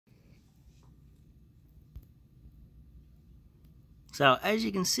So as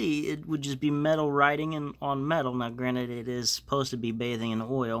you can see, it would just be metal riding on metal. Now granted, it is supposed to be bathing in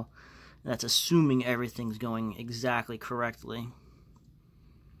oil. That's assuming everything's going exactly correctly.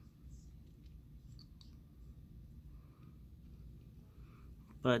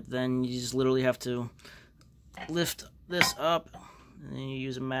 But then you just literally have to lift this up, and then you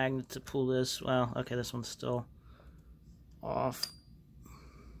use a magnet to pull this. Well, okay, this one's still off.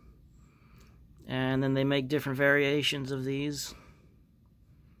 And then they make different variations of these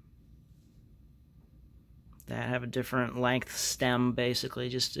that have a different length stem, basically.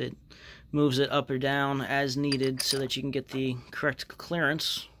 Just it moves it up or down as needed so that you can get the correct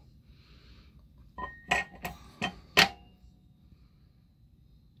clearance.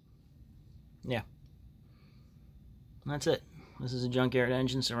 Yeah. That's it. This is a junkyard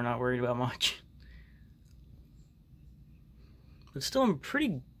engine, so we're not worried about much. But still in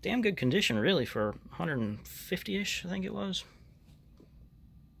pretty damn good condition, really, for 150-ish, I think it was.